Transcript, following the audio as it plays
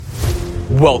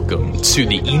Welcome to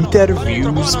the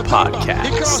Interviews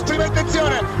Podcast. Prima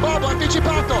attenzione, Bobo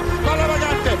anticipato, palla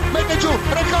vagante, mette giù,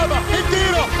 Recoba, il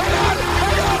tiro,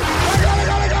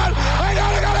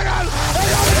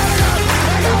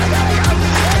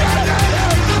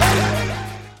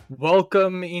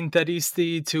 Welcome,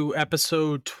 Interisti, to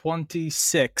episode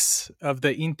 26 of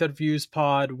the Interviews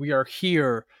Pod. We are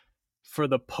here for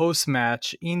the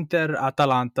post-match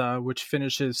Inter-Atalanta, which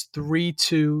finishes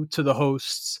 3-2 to the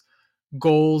hosts.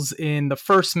 Goals in the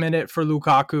first minute for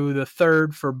Lukaku, the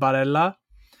third for Barella.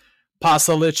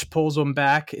 Pasalic pulls one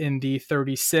back in the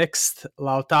 36th.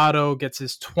 Lautaro gets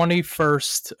his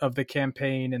 21st of the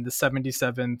campaign in the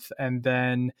 77th. And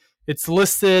then it's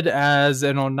listed as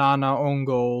an Onana own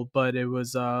goal, but it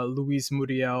was Luis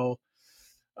Muriel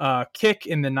kick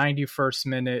in the 91st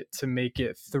minute to make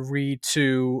it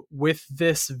 3-2. With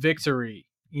this victory,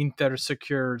 Inter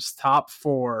secures top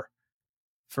four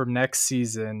for next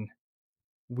season.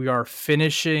 We are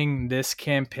finishing this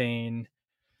campaign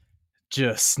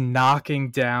just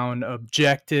knocking down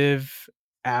objective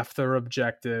after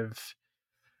objective.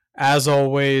 As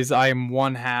always, I am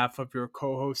one half of your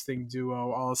co-hosting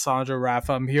duo, Alessandro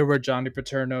Rafa. I'm here with Johnny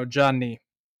Paterno. Johnny,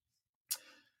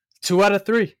 2 out of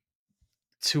 3.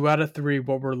 2 out of 3,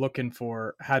 what we're looking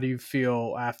for. How do you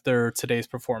feel after today's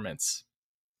performance?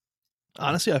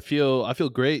 Honestly, I feel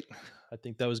great. I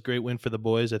think that was a great win for the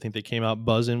boys. I think they came out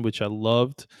buzzing, which I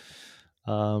loved.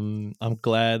 I'm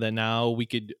glad that now we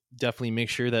could definitely make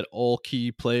sure that all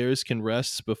key players can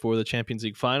rest before the Champions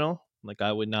League final. Like,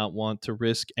 I would not want to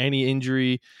risk any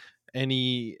injury,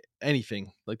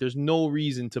 anything. Like, there's no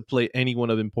reason to play anyone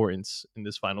of importance in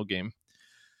this final game.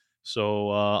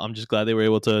 So I'm just glad they were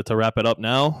able to wrap it up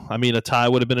now. I mean, a tie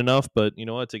would have been enough, but you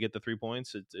know what? To get the 3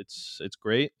 points, it's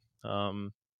great.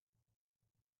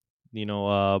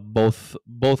 Both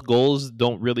goals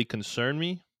don't really concern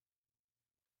me.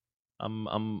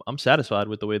 I'm satisfied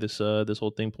with the way this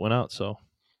whole thing went out. So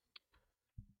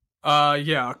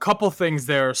yeah, a couple things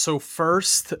there. So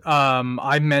first,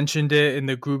 I mentioned it in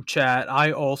the group chat.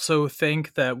 I also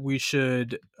think that we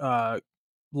should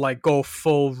go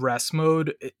full rest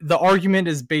mode. The argument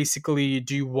is basically,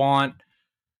 do you want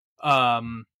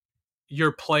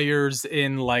your players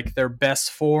in like their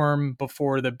best form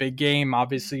before the big game?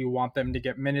 Obviously you want them to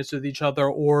get minutes with each other,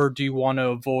 or do you want to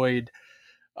avoid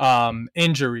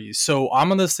injuries? So I'm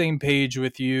on the same page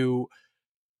with you.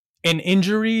 An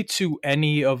injury to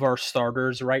any of our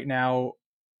starters right now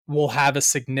will have a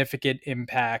significant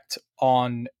impact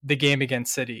on the game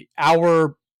against City.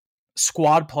 Our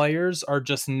squad players are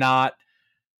just not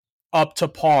up to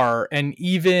par, and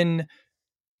even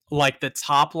like the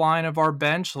top line of our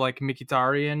bench, like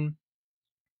Mkhitaryan,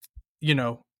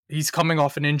 he's coming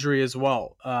off an injury as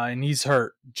well, and he's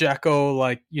hurt.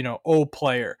 Dzeko, old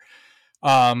player.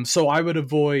 So I would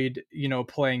avoid,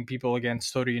 playing people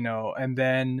against Torino. And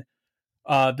then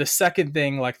the second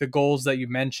thing, like the goals that you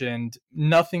mentioned,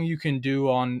 nothing you can do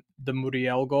on the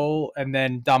Muriel goal. And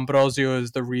then D'Ambrosio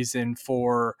is the reason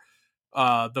for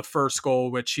the first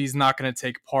goal, which he's not going to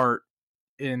take part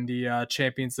in the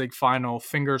Champions League final.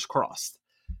 Fingers crossed.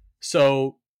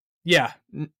 So, yeah,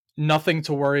 nothing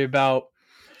to worry about.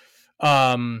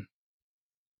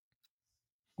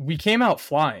 We came out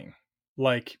flying,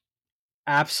 like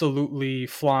absolutely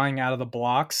flying out of the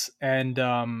blocks. And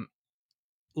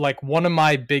like one of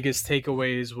my biggest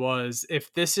takeaways was,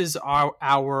 if this is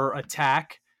our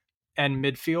attack and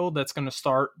midfield that's going to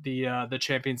start the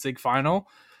Champions League final,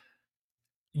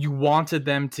 you wanted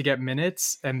them to get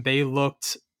minutes, and they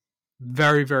looked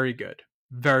very, very good.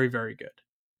 Very, very good.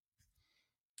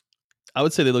 I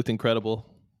would say they looked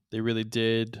incredible. They really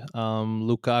did.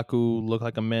 Lukaku looked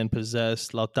like a man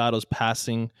possessed. Lautaro's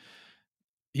passing,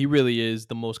 he really is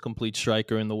the most complete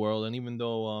striker in the world. And even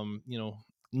though,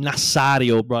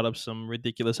 Nazario brought up some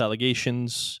ridiculous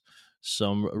allegations,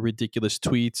 some ridiculous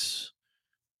tweets,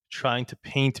 trying to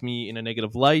paint me in a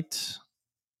negative light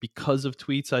because of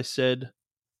tweets I said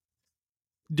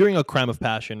during a crime of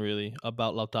passion, really,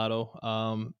 about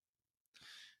Lautaro.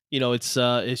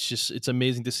 It's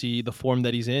amazing to see the form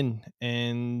that he's in,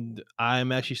 and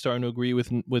I'm actually starting to agree with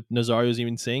Nazario's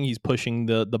even saying he's pushing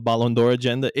the Ballon d'Or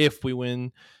agenda if we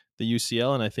win the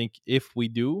UCL, and I think if we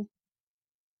do,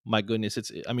 my goodness,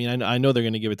 I know they're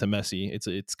going to give it to Messi.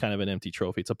 It's kind of an empty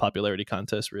trophy. It's a popularity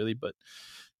contest, really, but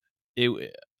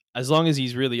as long as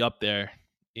he's really up there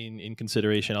in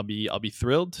consideration, I'll be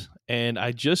thrilled. And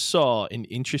I just saw an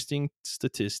interesting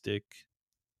statistic.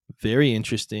 Very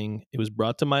interesting. It was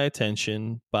brought to my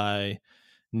attention by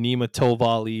Nima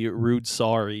Tovali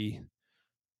Rudsari.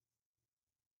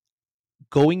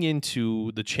 Going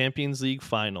into the Champions League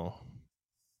final,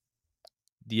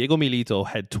 Diego Milito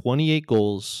had 28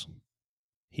 goals.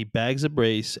 He bags a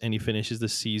brace and he finishes the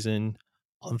season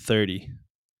on 30.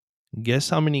 Guess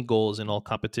how many goals in all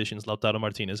competitions Lautaro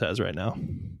Martinez has right now?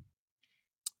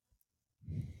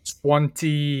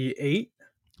 28.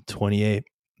 28.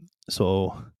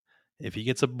 So if he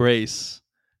gets a brace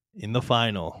in the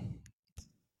final,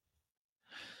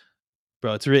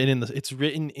 bro, it's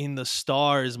written in the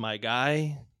stars, my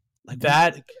guy. Like we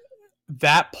That like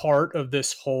that part of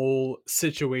this whole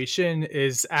situation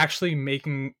is actually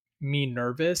making me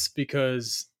nervous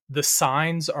because the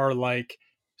signs are like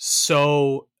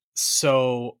so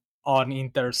on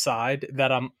Inter's side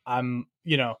that I'm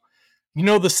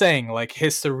the saying, like,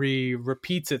 history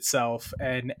repeats itself,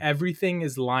 and everything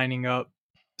is lining up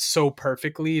so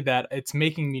perfectly that it's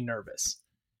making me nervous.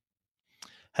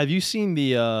 have you seen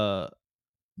the other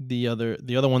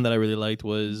one that I really liked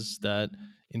was that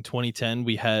in 2010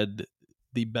 we had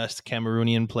the best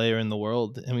Cameroonian player in the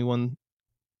world and we won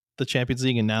the Champions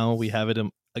League, and now we have it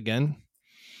again.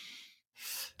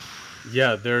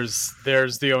 Yeah, there's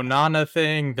the Onana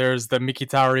thing, there's the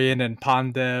Mkhitaryan and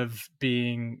Pandev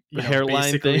being, The hairline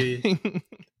basically thing.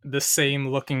 the same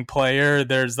looking player.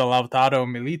 There's the Lautaro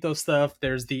Milito stuff.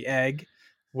 There's the egg,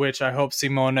 which I hope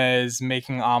Simone is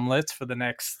making omelets for the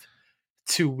next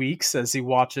 2 weeks as he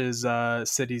watches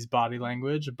City's body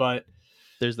language. But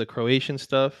There's the Croatian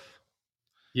stuff.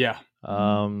 yeah,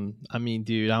 I mean,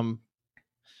 dude, I'm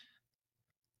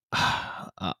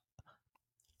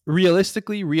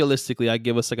realistically, I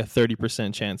give us like a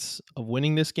 30% chance of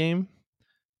winning this game,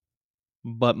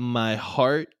 but my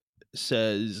heart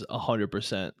says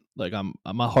 100%. Like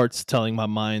my heart's telling my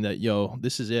mind that yo,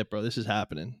 this is it, bro. This is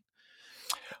happening.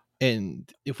 And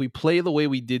if we play the way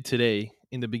we did today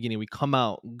in the beginning, we come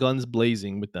out guns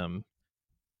blazing with them.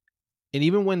 And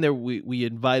even when we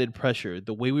invited pressure,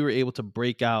 the way we were able to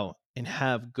break out and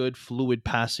have good fluid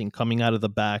passing coming out of the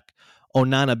back,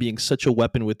 Onana being such a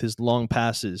weapon with his long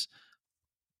passes,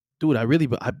 dude, I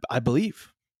believe.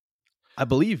 I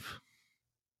believe.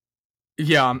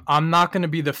 yeah, I'm not going to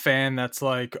be the fan that's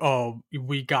like, oh,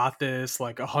 we got this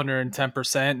like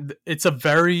 110%. It's a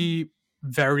very,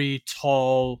 very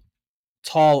tall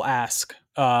ask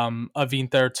of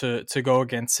Inter to go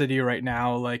against City right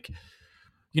now. Like,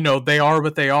 they are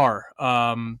what they are.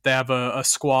 They have a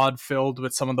squad filled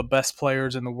with some of the best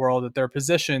players in the world at their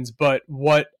positions. But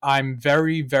what I'm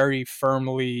very, very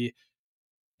firmly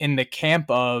in the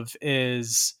camp of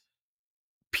is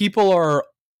people are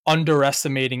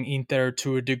underestimating Inter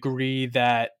to a degree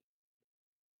that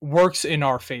works in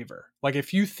our favor. Like,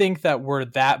 if you think that we're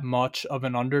that much of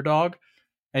an underdog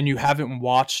and you haven't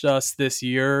watched us this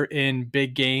year in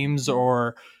big games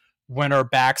or when our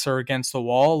backs are against the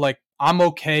wall, like, I'm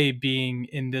okay being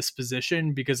in this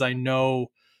position because I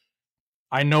know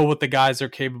what the guys are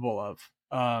capable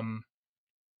of.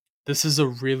 This is a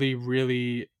really,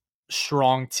 really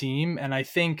strong team. And I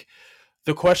think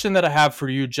the question that I have for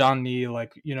you, Johnny,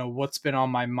 like, what's been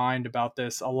on my mind about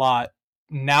this a lot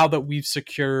now that we've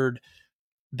secured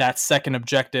that second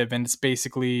objective and it's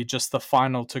basically just the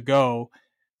final to go.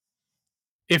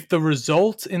 If the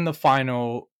result in the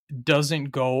final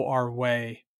doesn't go our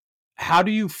way, how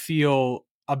do you feel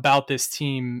about this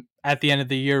team at the end of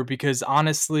the year? Because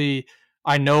honestly,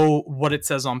 I know what it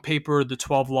says on paper, the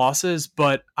 12 losses,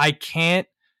 but I can't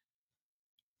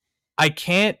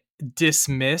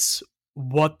dismiss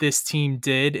what this team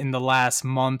did in the last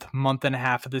month and a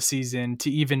half of the season to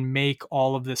even make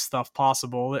all of this stuff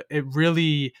possible.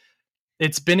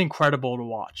 It's been incredible to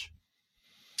watch.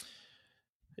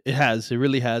 It has. It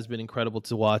really has been incredible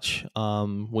to watch.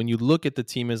 When you look at the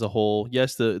team as a whole,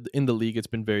 yes, in the league it's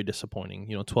been very disappointing.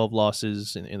 12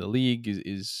 losses in the league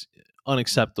is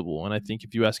unacceptable, and I think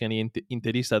if you ask any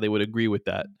Interista, they would agree with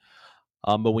that.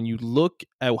 But when you look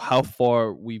at how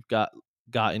far we've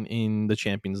gotten in the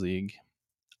Champions League,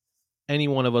 any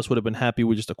one of us would have been happy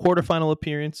with just a quarterfinal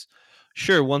appearance.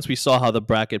 Sure, once we saw how the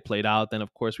bracket played out, then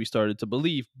of course we started to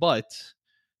believe. But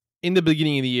in the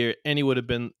beginning of the year, anyone would have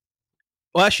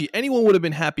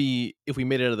been happy if we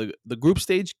made it out of the group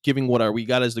stage, given we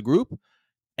got as the group.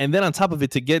 And then on top of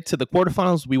it, to get to the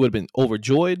quarterfinals, we would have been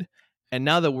overjoyed. And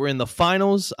now that we're in the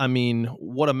finals, I mean,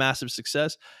 what a massive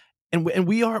success. And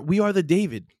we are the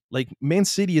David. Like, Man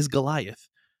City is Goliath.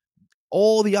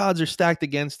 All the odds are stacked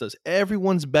against us.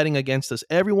 Everyone's betting against us.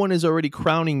 Everyone is already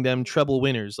crowning them treble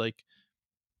winners. Like,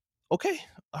 okay,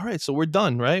 all right, so we're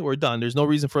done, right? We're done. There's no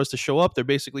reason for us to show up. They're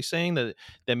basically saying that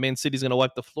Man City's going to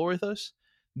wipe the floor with us.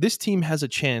 This team has a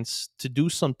chance to do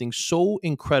something so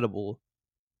incredible.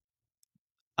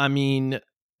 I mean,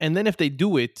 and then if they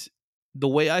do it, the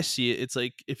way I see it, it's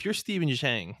like if you're Steven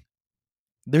Zhang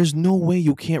There's no way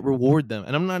you can't reward them.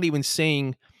 And I'm not even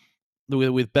saying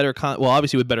with better well,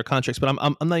 obviously with better contracts, but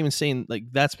I'm not even saying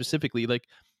like that specifically. Like,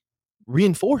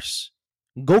 reinforce,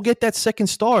 go get that second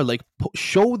star. Like,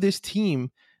 show this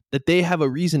team that they have a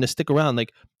reason to stick around.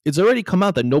 Like, it's already come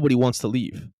out that nobody wants to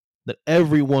leave, that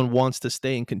everyone wants to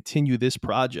stay and continue this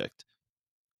project.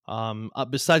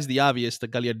 Besides the obvious, the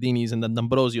Gagliardinis and the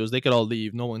D'Ambrosios, they could all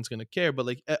leave. No one's gonna care. But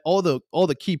like, all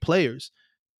the key players,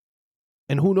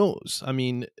 and who knows? I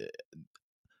mean,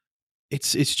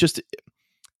 it's just,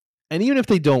 and even if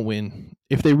they don't win,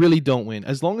 if they really don't win,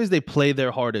 as long as they play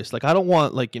their hardest, like I don't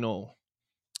want like a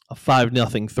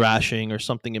 5-0 thrashing or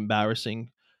something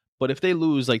embarrassing. But if they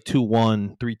lose like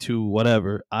 2-1, 3-2,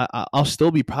 whatever, I'll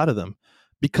still be proud of them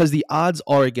because the odds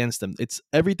are against them. It's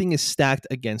everything is stacked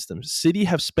against them. City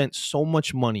have spent so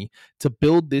much money to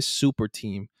build this super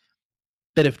team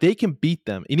that if they can beat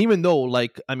them, and even though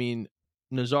like I mean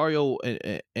Nazario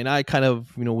and I kind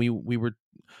of we were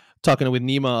talking with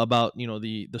Nima about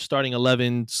the starting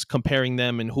 11s, comparing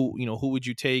them and who would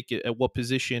you take at what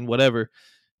position, whatever.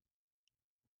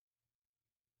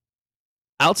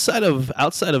 Outside of I'll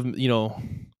take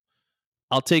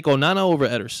Onana over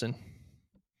Ederson.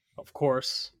 Of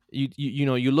course.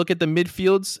 You look at the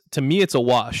midfields. To me, it's a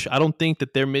wash. I don't think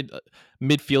that their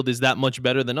midfield is that much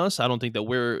better than us. I don't think that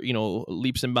we're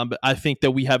leaps and bounds. I think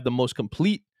that we have the most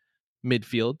complete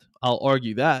midfield. I'll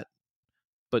argue that.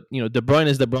 But De Bruyne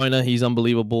is De Bruyne. He's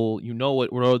unbelievable. You know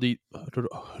what Rodri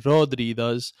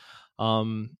does.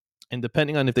 And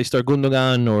depending on if they start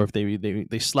Gundogan or if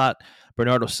they slot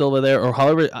Bernardo Silva there or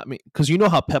however, I mean, because you know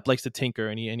how Pep likes to tinker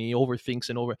and he overthinks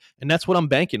and that's what I'm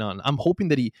banking on. I'm hoping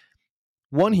that he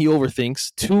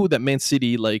overthinks. Two, that Man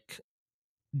City like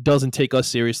doesn't take us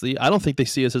seriously. I don't think they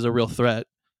see us as a real threat.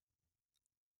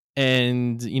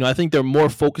 And I think they're more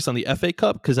focused on the FA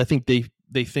Cup because I think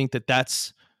they think that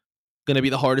that's going to be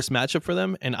the hardest matchup for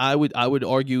them. And I would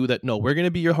argue that no, we're going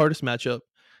to be your hardest matchup.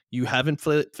 You haven't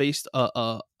faced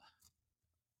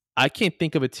I can't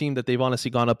think of a team that they've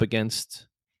honestly gone up against,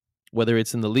 whether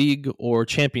it's in the league or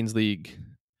Champions League,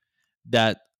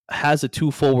 that has a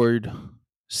 2 forward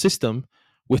system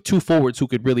with 2 forwards who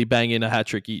could really bang in a hat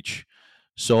trick each.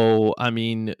 So, I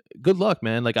mean, good luck,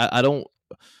 man. Like, I don't.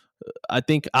 I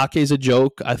think Ake's a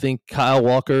joke. I think Kyle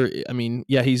Walker, I mean,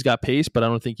 yeah, he's got pace, but I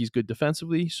don't think he's good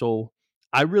defensively. So,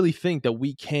 I really think that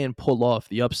we can pull off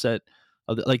the upset.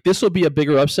 Like, this will be a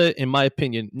bigger upset, in my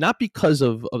opinion, not because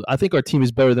of I think our team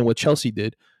is better than what Chelsea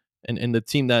did and the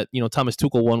team that, Thomas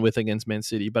Tuchel won with against Man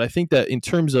City. But I think that in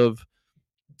terms of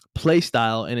play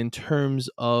style and in terms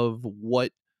of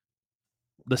what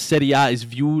the Serie A is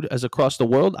viewed as across the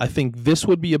world, I think this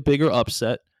would be a bigger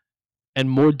upset and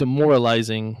more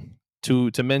demoralizing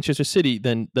to Manchester City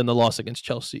than the loss against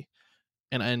Chelsea.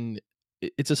 And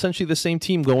it's essentially the same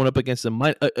team going up against them,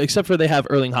 except for they have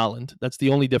Erling Haaland. That's the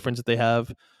only difference that they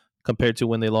have compared to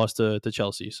when they lost to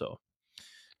Chelsea. So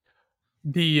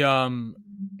the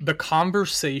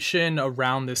conversation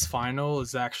around this final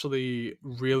is actually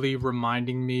really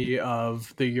reminding me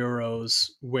of the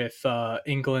Euros with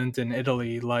England and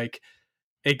Italy. Like,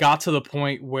 it got to the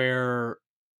point where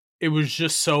it was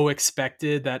just so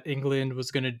expected that England was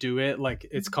going to do it. Like,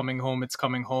 it's coming home,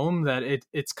 that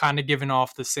it's kind of given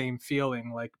off the same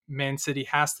feeling. Like, Man City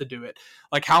has to do it.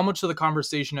 Like, how much of the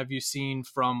conversation have you seen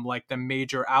from like the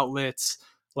major outlets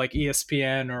like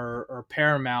ESPN or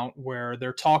Paramount where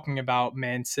they're talking about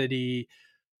Man City?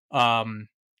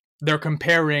 They're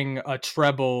comparing a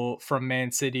treble from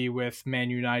Man City with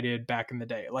Man United back in the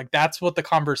day. Like, that's what the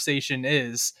conversation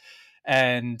is.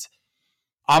 And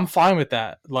I'm fine with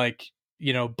that. Like,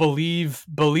 believe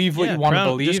what yeah, you want to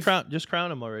believe. just crown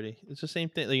them already. It's the same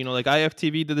thing. Like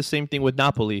IFTV did the same thing with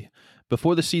Napoli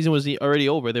before the season was already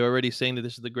over. They were already saying that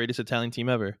this is the greatest Italian team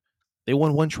ever. They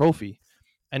won 1 trophy.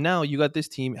 And now you got this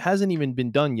team, hasn't even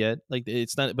been done yet. Like,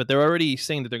 it's not, but they're already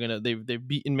saying that they've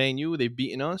beaten Man U, they've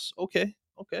beaten us. Okay.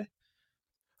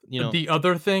 The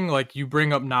other thing, like, you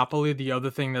bring up Napoli, the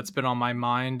other thing that's been on my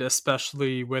mind,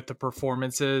 especially with the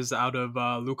performances out of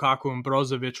Lukaku and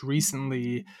Brozovic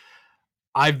recently,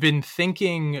 I've been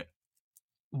thinking,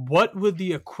 what would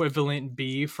the equivalent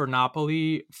be for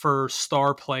Napoli for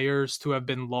star players to have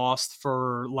been lost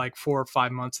for like 4 or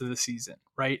 5 months of the season,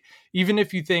 right? Even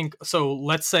if you think, so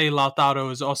let's say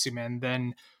Lautaro is Osimhen,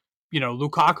 then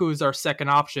Lukaku is our second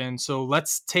option. So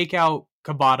let's take out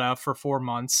Kabata for 4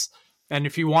 months. And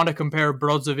if you want to compare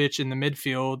Brozovic in the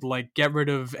midfield, like, get rid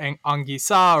of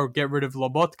Anguissa or get rid of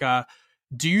Lobotka,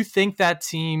 do you think that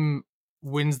team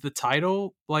wins the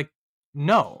title? Like,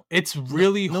 no. It's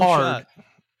really No hard. shot.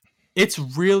 It's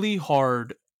really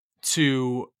hard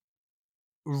to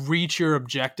reach your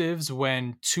objectives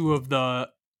when two of the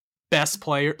best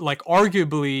players, like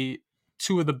arguably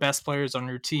two of the best players on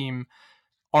your team,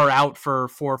 are out for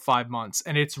 4 or 5 months.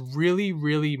 And it's really,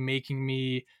 really making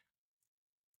me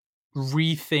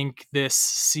rethink this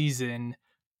season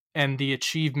and the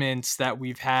achievements that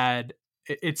we've had.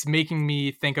 It's making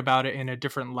me think about it in a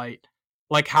different light.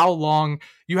 Like how long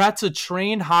you had to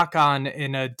train Hakan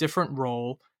in a different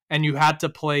role, and you had to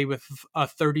play with a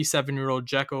 37-year-old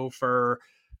Dzeko for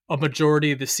a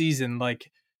majority of the season.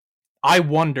 Like, I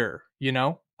wonder,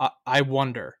 I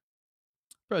wonder.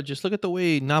 Bro, just look at the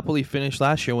way Napoli finished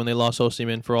last year when they lost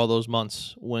Osimhen for all those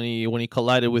months when he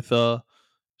collided with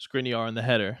Skriniar in the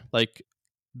header. Like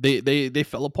they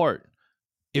fell apart.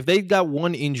 If they got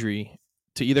one injury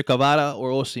to either Cavara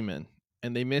or Osimhen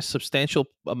and they missed substantial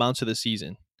amounts of the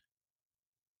season,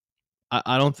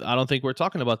 I don't think we're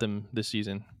talking about them this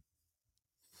season.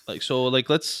 Like so, like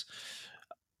let's.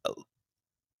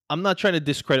 I'm not trying to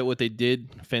discredit what they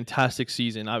did. Fantastic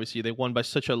season. Obviously, they won by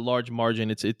such a large margin.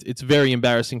 It's very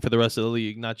embarrassing for the rest of the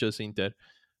league, not just Inter.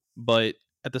 But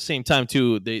at the same time,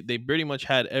 too, they pretty much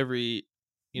had every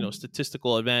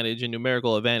statistical advantage and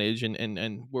numerical advantage,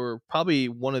 and were probably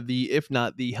one of the, if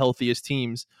not the healthiest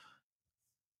teams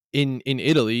in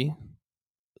Italy.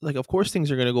 Like, of course,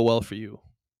 things are gonna go well for you.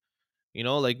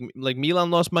 Like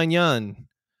Milan lost Magnan,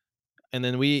 and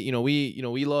then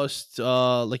we lost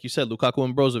like you said, Lukaku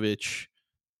and Brozovic.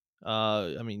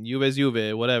 I mean, Juve's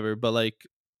Juve, whatever. But like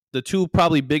the two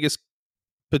probably biggest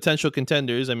potential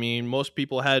contenders. I mean, most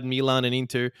people had Milan and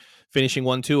Inter finishing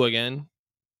 1-2 again.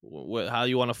 How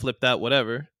you want to flip that,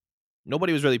 whatever.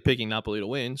 Nobody was really picking Napoli to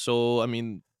win. So I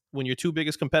mean, when your two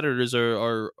biggest competitors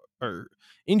are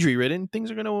injury ridden,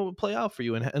 things are going to play out for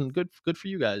you, and good for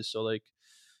you guys. So like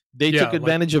they Yeah, took like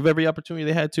advantage of every opportunity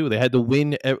they had to. They had to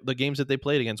win the games that they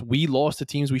played against. We lost to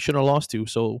teams we shouldn't have lost to.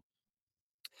 So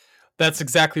that's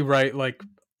exactly right. Like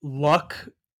luck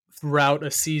throughout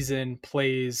a season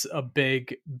plays a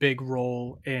big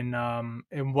role in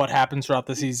what happens throughout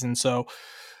the season. So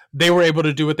they were able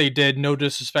to do what they did. No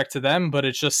disrespect to them, but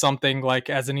it's just something like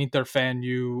as an Inter fan,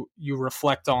 you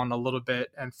reflect on a little bit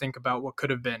and think about what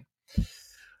could have been.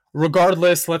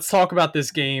 Regardless, let's talk about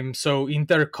this game. So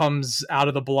Inter comes out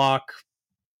of the block,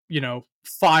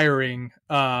 firing.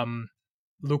 Lukaku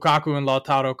and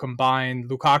Lautaro combined.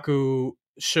 Lukaku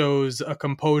shows a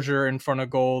composure in front of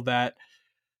goal that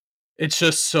it's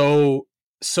just so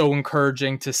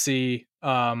encouraging to see.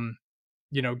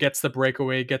 Gets the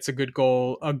breakaway, gets a good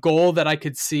goal, a goal that I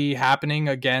could see happening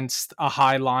against a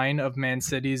high line of Man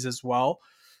City's as well.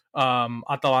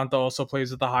 Atalanta also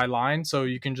plays with a high line, so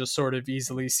you can just sort of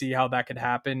easily see how that could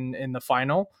happen in the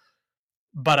final.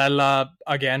 But I love,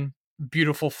 again,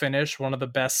 beautiful finish, one of the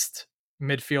best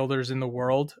midfielders in the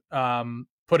world,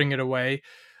 putting it away.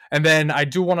 And then I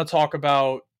do want to talk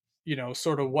about,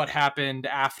 sort of what happened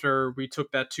after we took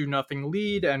that 2-0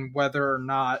 lead and whether or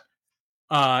not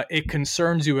it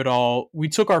concerns you at all. We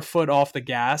took our foot off the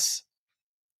gas.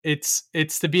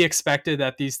 It's to be expected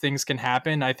that these things can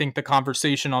happen. I think the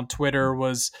conversation on Twitter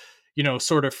was,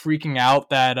 sort of freaking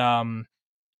out that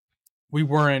we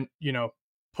weren't,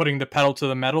 putting the pedal to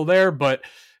the metal there. But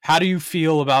how do you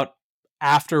feel about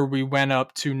after we went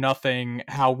up to nothing,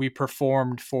 how we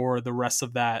performed for the rest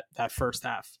of that first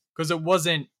half? Because it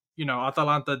wasn't,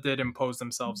 Atalanta did impose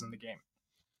themselves in the game.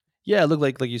 yeah, it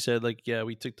looked like you said, like yeah,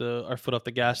 we took our foot off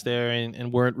the gas there,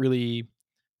 and weren't really.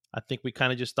 I think we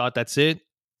kind of just thought that's it.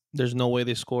 There's no way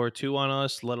they score two on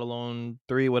us, let alone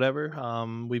three, whatever.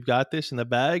 We've got this in the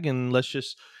bag, and let's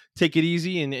just take it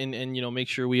easy and make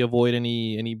sure we avoid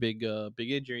any big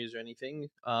injuries or anything.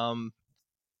 I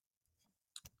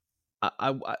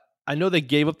know they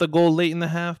gave up the goal late in the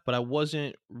half, but I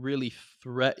wasn't really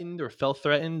threatened or felt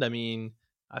threatened. I mean,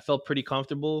 I felt pretty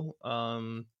comfortable.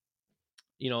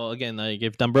 Again, like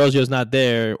if D'Ambrosio's not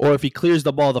there, or if he clears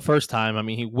the ball the first time, I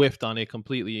mean, he whiffed on it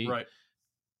completely. Right.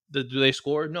 Do they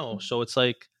score? No. So it's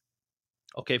like,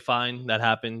 okay, fine, that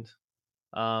happened.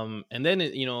 And then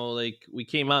like we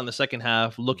came out in the second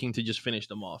half looking to just finish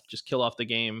them off, just kill off the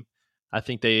game. I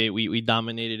think we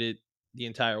dominated it the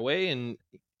entire way, and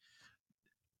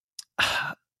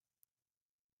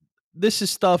this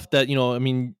is stuff that I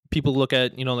mean, people look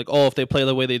at like, oh, if they play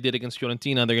the way they did against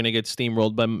Fiorentina, they're gonna get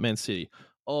steamrolled by Man City.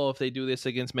 Oh, if they do this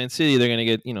against Man City, they're gonna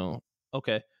get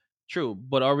okay, true.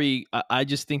 But are we? I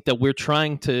just think that we're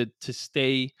trying to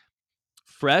stay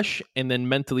fresh and then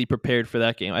mentally prepared for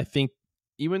that game. I think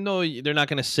even though they're not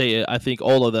gonna say it, I think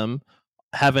all of them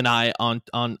have an eye on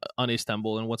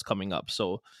Istanbul and what's coming up.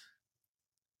 So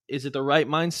is it the right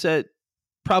mindset?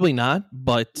 Probably not,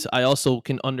 but I also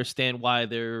can understand why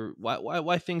they're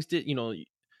why things did.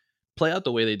 play out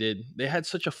the way they did. They had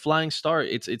such a flying start.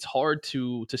 It's hard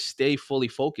to stay fully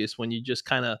focused when you just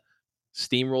kind of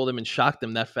steamroll them and shock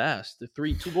them that fast. The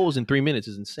two goals in 3 minutes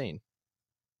is insane.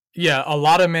 Yeah, a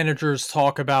lot of managers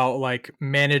talk about like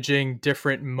managing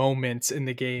different moments in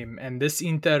the game, and this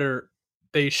Inter,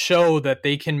 they show that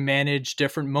they can manage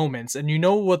different moments. And you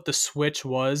know what the switch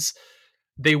was?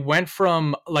 They went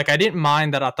from, like, I didn't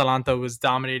mind that Atalanta was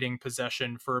dominating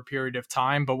possession for a period of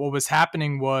time, but what was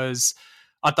happening was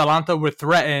Atalanta would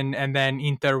threaten and then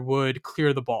Inter would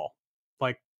clear the ball.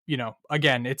 Like,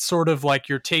 again, it's sort of like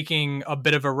you're taking a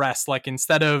bit of a rest. Like,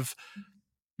 instead of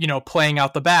playing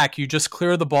out the back, you just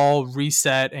clear the ball,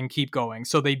 reset, and keep going.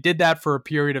 So they did that for a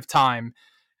period of time.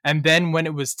 And then when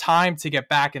it was time to get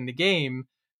back in the game,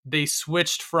 they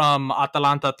switched from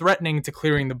Atalanta threatening to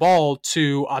clearing the ball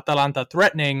to Atalanta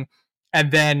threatening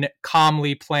and then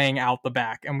calmly playing out the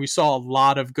back. And we saw a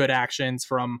lot of good actions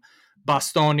from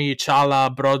Bastoni,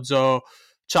 Chala, Brozzo.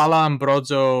 Chala and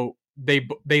Brozzo,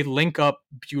 they link up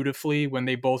beautifully when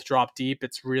they both drop deep.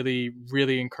 It's really,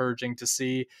 really encouraging to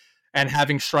see, and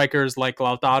having strikers like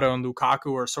Lautaro and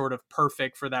Lukaku are sort of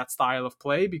perfect for that style of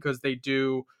play because they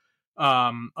do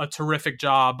a terrific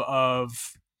job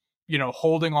of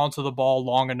holding onto the ball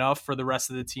long enough for the rest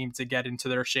of the team to get into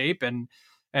their shape and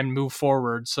move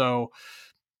forward. So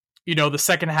the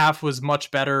second half was much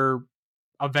better.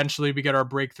 Eventually, we get our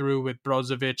breakthrough with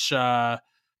Brozovic.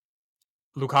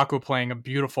 Lukaku playing a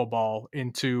beautiful ball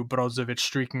into Brozovic,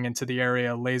 streaking into the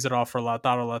area, lays it off for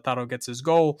Lautaro. Lautaro gets his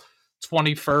goal.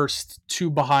 21st, two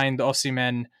behind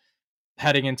Osimhen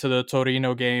heading into the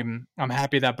Torino game. I'm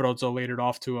happy that Brozzo laid it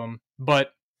off to him.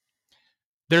 But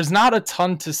there's not a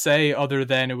ton to say other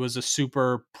than it was a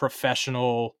super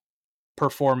professional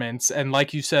performance. And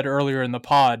like you said earlier in the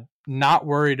pod, not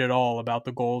worried at all about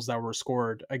the goals that were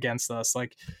scored against us.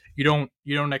 Like you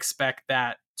don't expect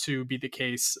that to be the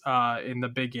case in the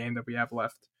big game that we have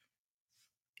left.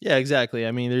 Yeah, exactly.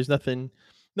 I mean, there's nothing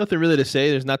really to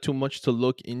say. There's not too much to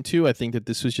look into. I think that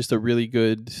this was just a really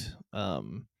good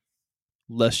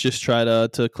let's just try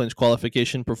to clinch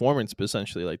qualification performance,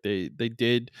 essentially. Like they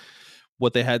did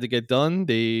what they had to get done.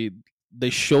 They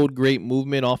showed great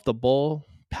movement off the ball.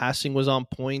 Passing was on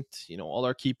point. All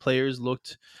our key players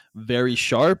looked very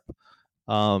sharp.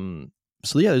 Um,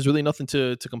 so yeah, there's really nothing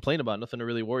to complain about, nothing to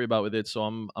really worry about with it. So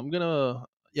I'm gonna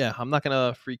yeah, I'm not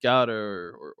gonna freak out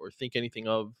or think anything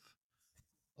of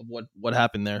what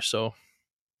happened there. So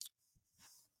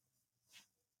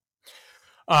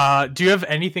Do you have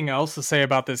anything else to say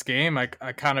about this game? I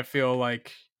kind of feel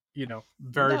like, very, no,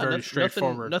 very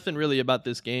straightforward. nothing really about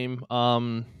this game.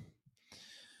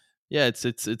 Yeah,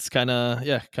 it's kind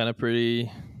of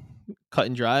pretty cut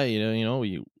and dry.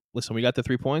 We listen. We got the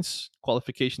 3 points,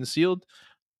 qualification sealed.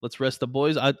 Let's rest the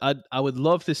boys. I would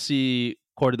love to see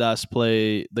Cordadas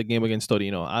play the game against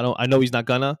Torino. I know he's not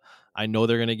gonna. I know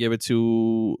they're gonna give it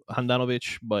to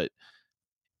Handanovic, but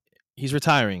he's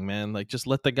retiring, man. Like, just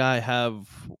let the guy have.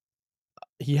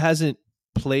 He hasn't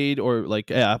played or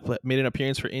made an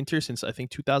appearance for Inter since I think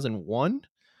 2001,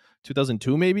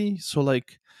 2002 maybe. So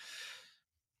like,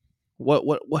 what?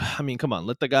 I mean, come on,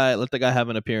 let the guy have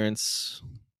an appearance,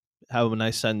 have a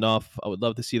nice send off. I would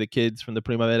love to see the kids from the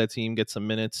Primavera team get some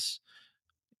minutes.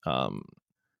 Um,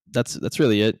 that's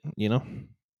really it.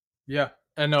 Yeah,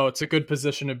 I know it's a good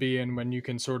position to be in when you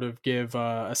can sort of give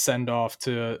a send off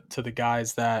to the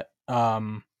guys that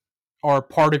are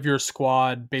part of your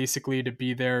squad, basically to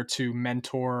be there to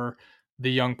mentor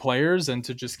the young players and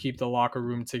to just keep the locker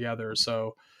room together.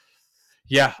 So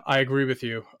yeah, I agree with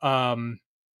you.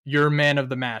 Your man of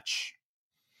the match.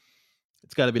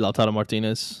 It's got to be Lautaro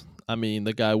Martinez. I mean,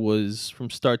 the guy was from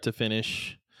start to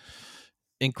finish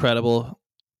incredible.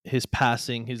 His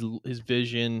passing, his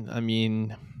vision. I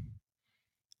mean,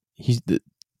 he's the,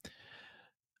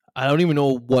 I don't even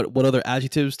know what other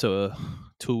adjectives to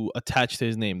attach to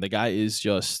his name. The guy is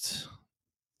just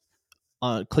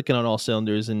clicking on all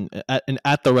cylinders and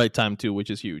at the right time too,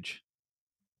 which is huge.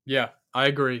 Yeah, I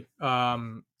agree.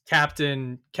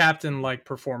 Captain like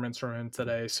performance from him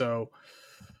today. So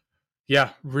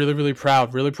yeah, really, really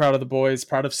proud of the boys,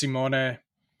 proud of Simone.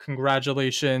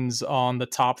 Congratulations on the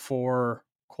top four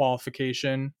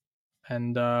qualification.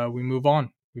 And we move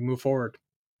on. We move forward.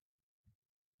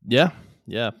 Yeah,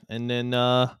 yeah. And then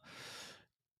I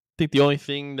think the only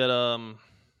thing that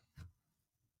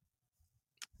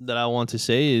I want to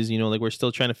say is, like, we're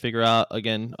still trying to figure out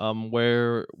again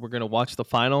where we're gonna watch the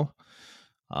final.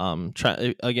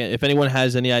 Try again. If anyone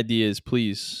has any ideas,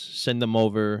 please send them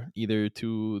over either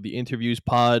to the Interviews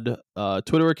Pod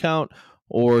Twitter account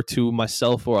or to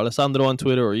myself or Alessandro on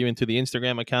Twitter, or even to the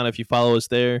Instagram account if you follow us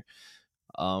there.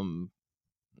 Um,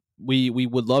 we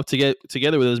would love to get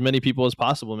together with as many people as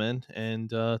possible, man, and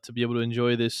to be able to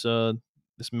enjoy this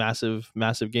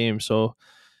massive game. So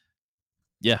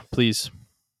yeah, please.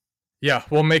 Yeah,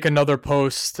 we'll make another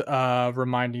post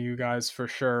reminding you guys for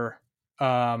sure.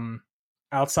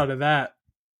 Outside of that,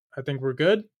 I think we're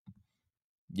good.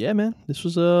 Yeah, man, this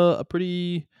was a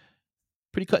pretty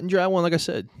cut and dry one. Like I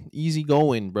said, easy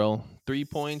going, bro. 3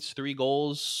 points, 3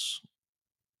 goals.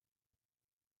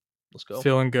 Let's go.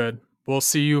 Feeling good. We'll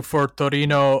see you for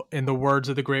Torino. In the words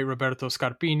of the great Roberto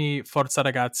Scarpini, Forza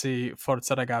ragazzi,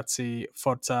 forza ragazzi,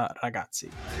 forza ragazzi.